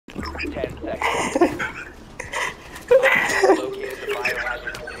10 seconds. Located the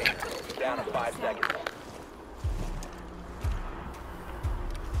biohazard container. Down to 5 seconds.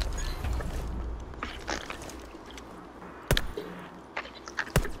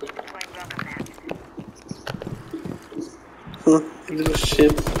 Little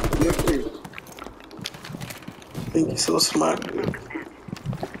shit. Think you're so smart, dude.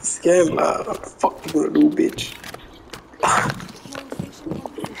 Scam lah. What the fuck you gonna do, bitch?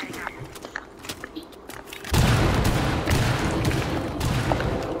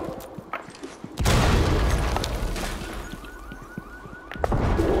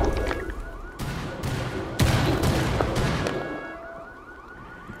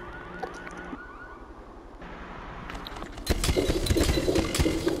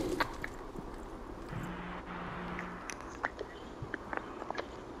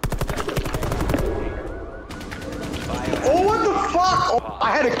 Oh, what the fuck? Oh,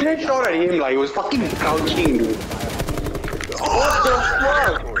 I had a clear shot at him, like he was fucking crouching, dude. What the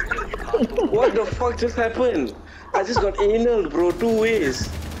fuck? What the fuck just happened? I just got anal, bro, 2 ways.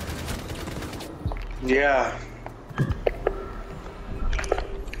 Yeah.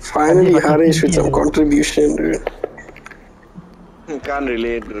 Finally, Harish with some contribution, dude. Can't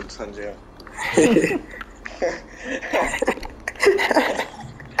relate, dude, Sanjay.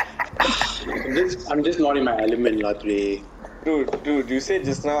 I'm just not in my element, lah, today. Dude, you said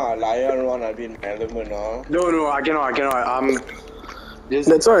just now, Lion one, I'll be in my element now. No, I cannot. I'm just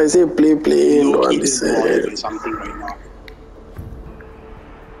That's why I say play, don't low-key just bored understand. with something right now.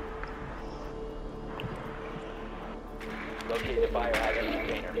 Locate the biohazard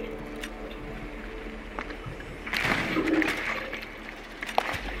container.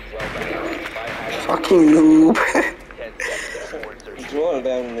 Well done. Biohazard Fucking noob. 10 seconds before insertion. Joel,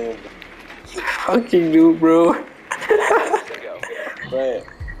 damn noob. Fucking noob, bro. To go. Right.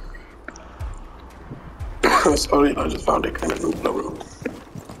 I'm sorry, I just found it kind of noob, bro.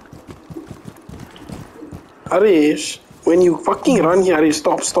 Harish, when you fucking run here, Harish,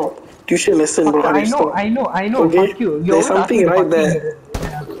 stop. Tuition lesson, bro. Harish, stop. I know. Okay, Fuck you. there's something right there.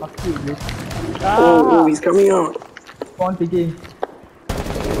 Yeah, fuck you, bitch. Oh, he's coming out. Spawn picking.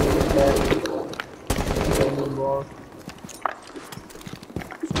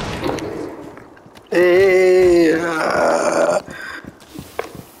 Hey,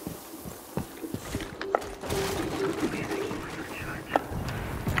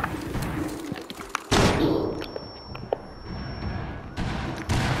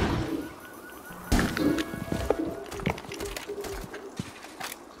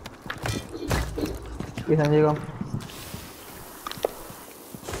 Okay, Sanjay, come.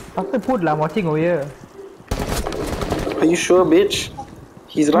 Faster put lah, I'm watching over here. are you sure, bitch?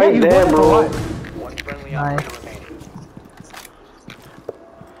 He's Yeah, right you there, go bro. for what? One friendly Nice. operator remaining.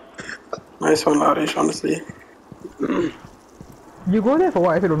 Nice one, Harish, honestly. You go there for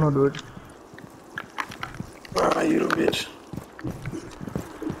what? I don't know, dude. Ah, you bitch.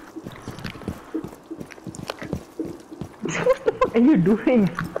 What are you doing?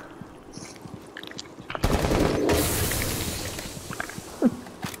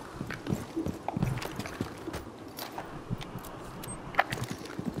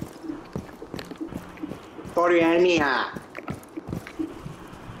 Sorry, Ania.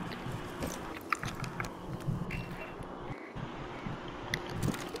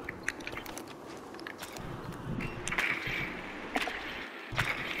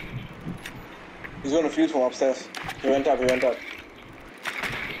 He's gonna fuse from upstairs. He went up.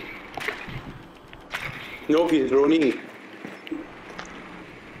 Nope, he's running.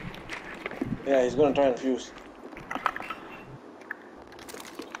 Yeah, he's gonna try and fuse.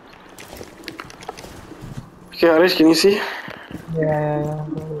 Okay, Harish, can you see? Yeah.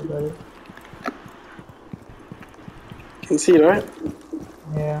 Got it. Can see, right?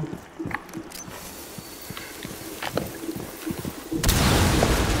 Yeah.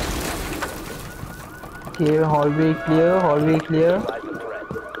 Okay, hallway clear. Neutralize the threat.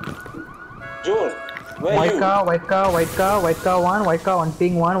 Joel, where are you? White car, one,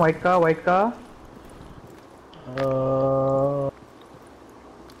 ping one, white car. White car,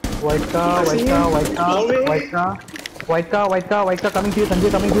 coming to you, Sanjay,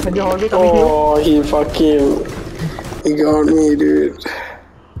 hallway, coming to you. Oh, he got me, dude.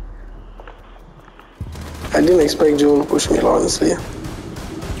 I didn't expect Joel to push me, honestly.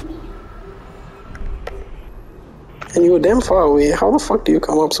 And you were damn far away. How the fuck do you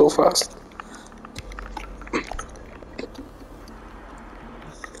come up so fast?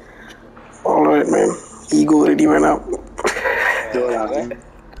 Alright, man. Ego already went up. Joel,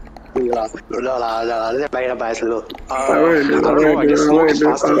 Let's play it by slow. Alright, dude. I just smoke is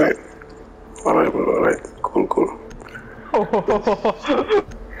faster. Alright, bro. Alright. Cool.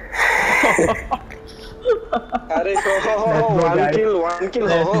 Harish, Let's go, one kill,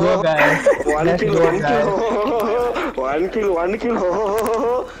 Let's go, guys. one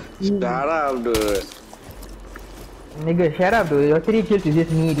kill. Shut up, dude. Nigga, shut up, dude. Your 3 kills is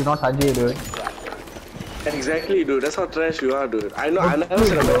just me, dude, not Sanjay, dude. Exactly, dude. That's how trash you are, dude. I know. I never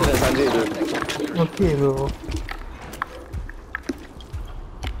said about that, Sanjay, dude. Okay, bro.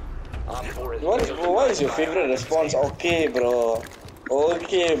 Op 4 is What is your favorite response? Okay, bro.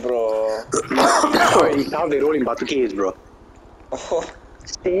 Okay, bro. Now they're rolling Batuques, bro.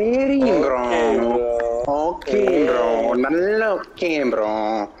 Steering, bro. Okay, bro. Nalla okay, bro.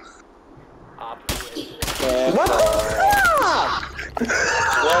 Op 4 is What the fuck?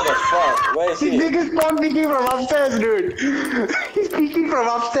 What the fuck? Where is This he? nigga's spawn peeking from upstairs, dude. He's peeking from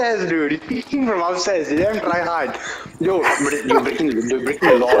upstairs, dude. He's peeking from upstairs. He didn't try hard. Yo, but you're breaking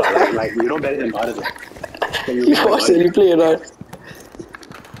the law, like you know better than others. You watch the replay, right?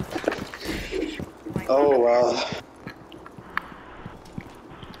 Oh wow.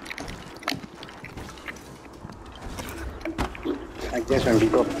 I guess when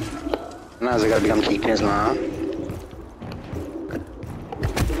people now they gotta become cheaters now.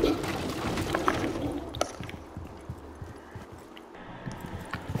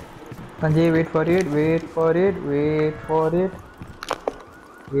 Sanjay, wait for it.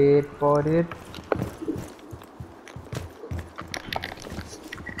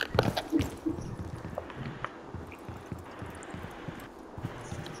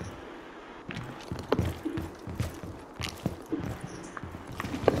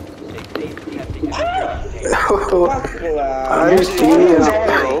 Harish cleaning up,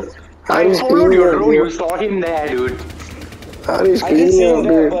 bro. Harish Followed you, cleaning bro. up, You dude. saw him there, dude. Harish I didn't see cleaning him up,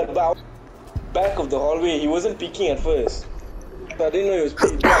 there, dude. but back of the hallway, he wasn't peeking at first. So I didn't know he was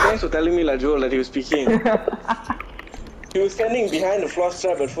peeking. Thanks for telling me, like, Joel, that he was peeking. He was standing behind the floor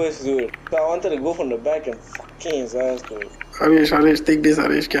strap at first, dude. So I wanted to go from the back and fucking his ass, dude. Harish, take this,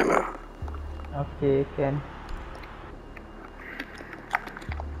 Harish, camera. Okay, can.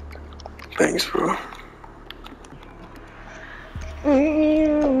 Thanks, bro.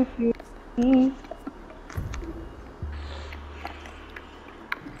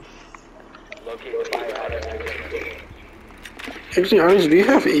 located the biohazard container. Actually, Harish, do you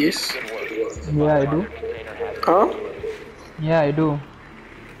have ace? Yeah, I do. Container has Huh? Yeah, I do.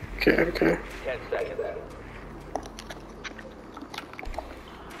 Okay. 10 seconds.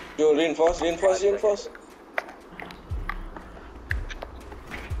 Joel, reinforce.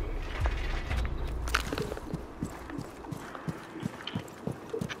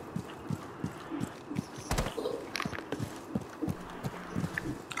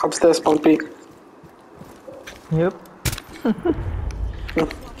 Upstairs, spawn peak. Yep.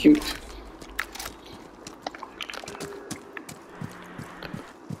 Cute.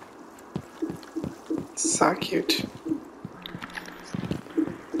 So cute.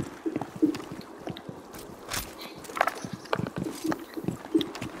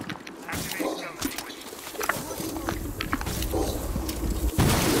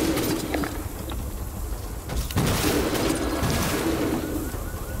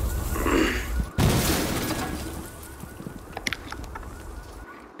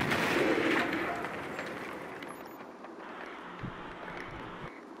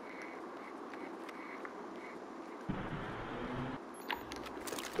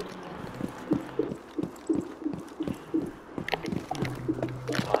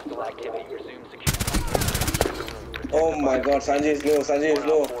 Hostile activity. Resume security. Oh my god, Sanjay is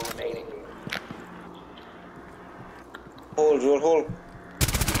low. 4 remaining. Hold, Joel, hold.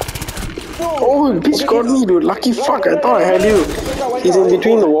 Oh, bitch got me, dude. Lucky fuck, I thought I had you. He's in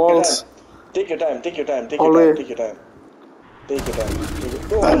between the walls. Take your time. Alright. Take your time.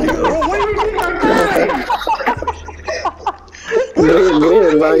 Great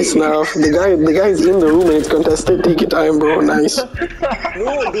advice now. The guy is in the room and it's contested. Take your time, bro. Nice.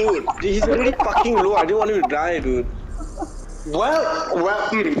 No, dude. He's already fucking low. I didn't want him to die, dude.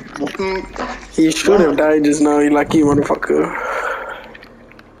 He should have died just now, you lucky motherfucker.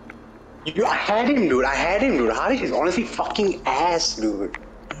 I had him, dude. Harish is honestly fucking ass, dude.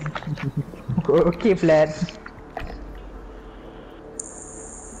 Okay, plaid.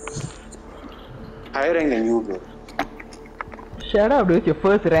 Higher rank than you, bro. Shut up, dude. It's your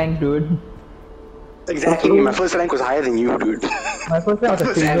first rank, dude. Exactly. My first rank was higher than you, dude. My first rank was a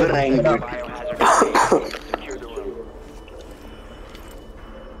First ever silver. rank, Shut dude. up. Biohazard container. Secure the room.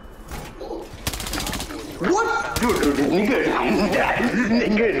 What? Dude,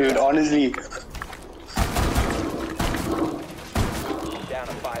 Nigga, dude, honestly. Down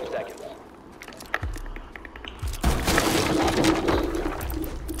to 5 seconds.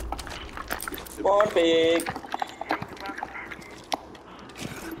 Spawn pig.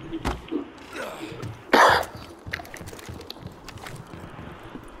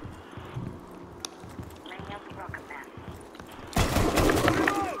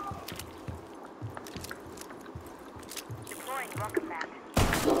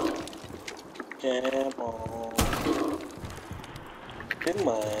 Come on. In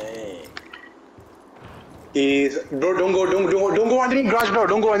my. Is bro, don't go underneath garage door.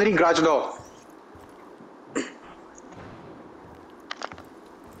 Don't go underneath garage door.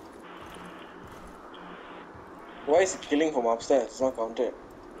 Why is it killing from upstairs? It's not counted.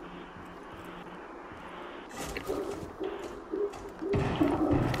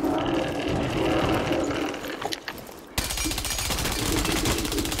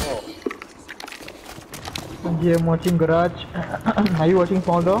 Yeah, I'm watching garage. Are you watching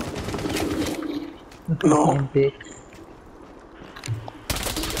small door? No.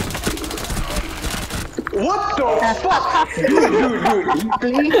 What the fuck? Dude, he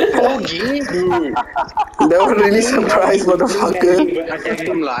played so gay, dude. They were really surprised, motherfucker. I tagged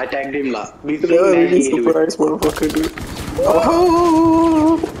him la. They were really surprised, motherfucker, dude.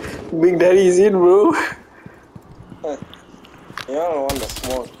 Oh, Big Daddy is in, bro. You all want the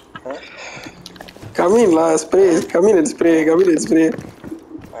smoke, huh? Come in, la, spray. Come in and spray. I don't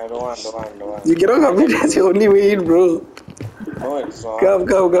want. You cannot come in, that's the only way in, bro. No, it's not. Come,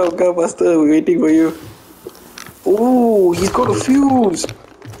 faster. We're waiting for you. Oh, he's got a fuse.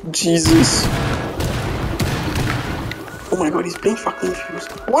 Jesus. Oh my god, he's playing fucking fuse.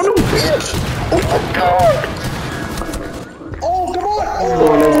 What a bitch! Oh my god! Oh, come on!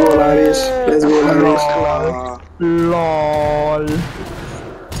 Oh, let's go, Harish. LOL.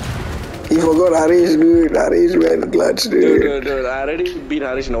 He forgot Harish, dude. Harish went clutch, dude. Dude, I already beat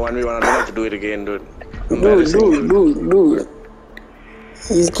Harish in a 1v1. I don't have to do it again, dude. Dude.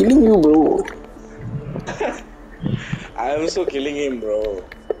 He's killing you, bro. I am also killing him, bro.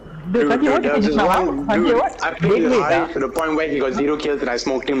 Dude, Sanjay, what there did was you this just now? one Sanjay, dude, what? I played with Wait, Harish to the point where he got 0 kills and I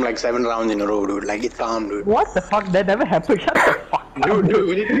smoked him like 7 rounds in a row, dude. Like, it's calm, dude. What the fuck? That never happened. Shut the fuck up. Dude,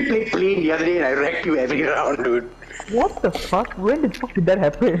 we literally played plane the other day and I wrecked you every round, dude. What the fuck? When the fuck did that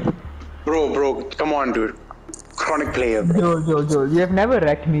happen? Bro, come on, dude. Chronic player, bro. Joel, you have never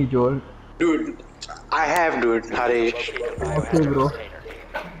wrecked me, Joel. Dude, I have, dude, Harish. Okay, bro.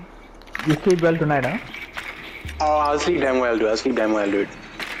 You sleep well tonight, huh? Oh, I'll sleep damn well, dude.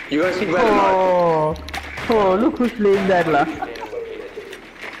 You gonna sleep well or not? Oh, look who's playing that, la.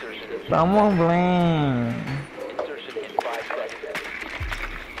 Someone playing. Insertion in 5 seconds.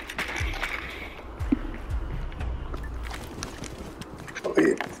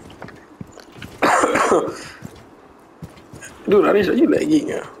 Wait. Dude, Harish, are you lagging?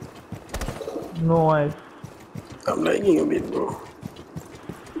 Yeah? No, I'm lagging a bit, bro.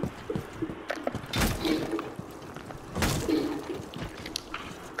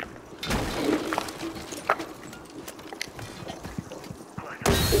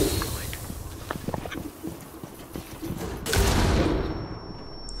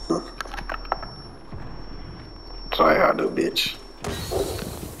 Try harder, bitch.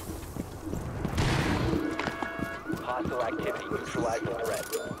 Hostile activity. Neutralize the threat.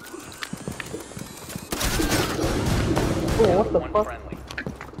 Oh, what the One fuck? friendly.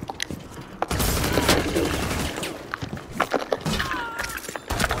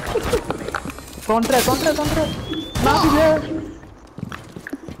 Contra. Now he's there.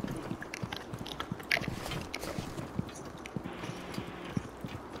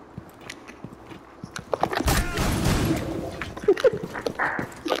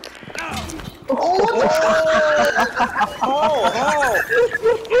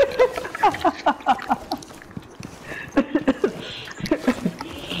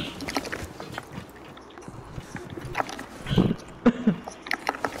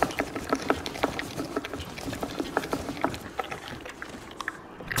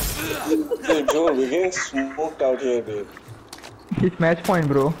 Dude, Joel, we're getting smoked out here, dude. It's match point,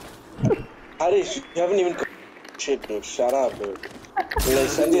 bro. Harish, you haven't even shit, dude. Shut up, dude. Like,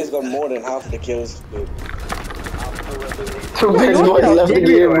 Sanjay's got more than half the kills, dude. So Best Boys left the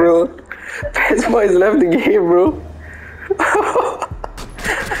game, bro. Best Boys left the game, bro.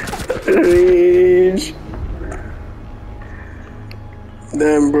 Rage.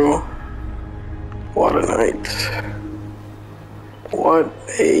 Damn, bro. What a night. What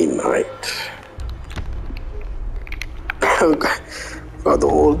a night. Got the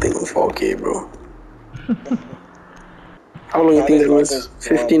whole thing in 4K, bro. How long you think that was?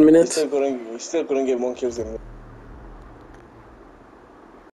 15 minutes? He still couldn't get more kills than me.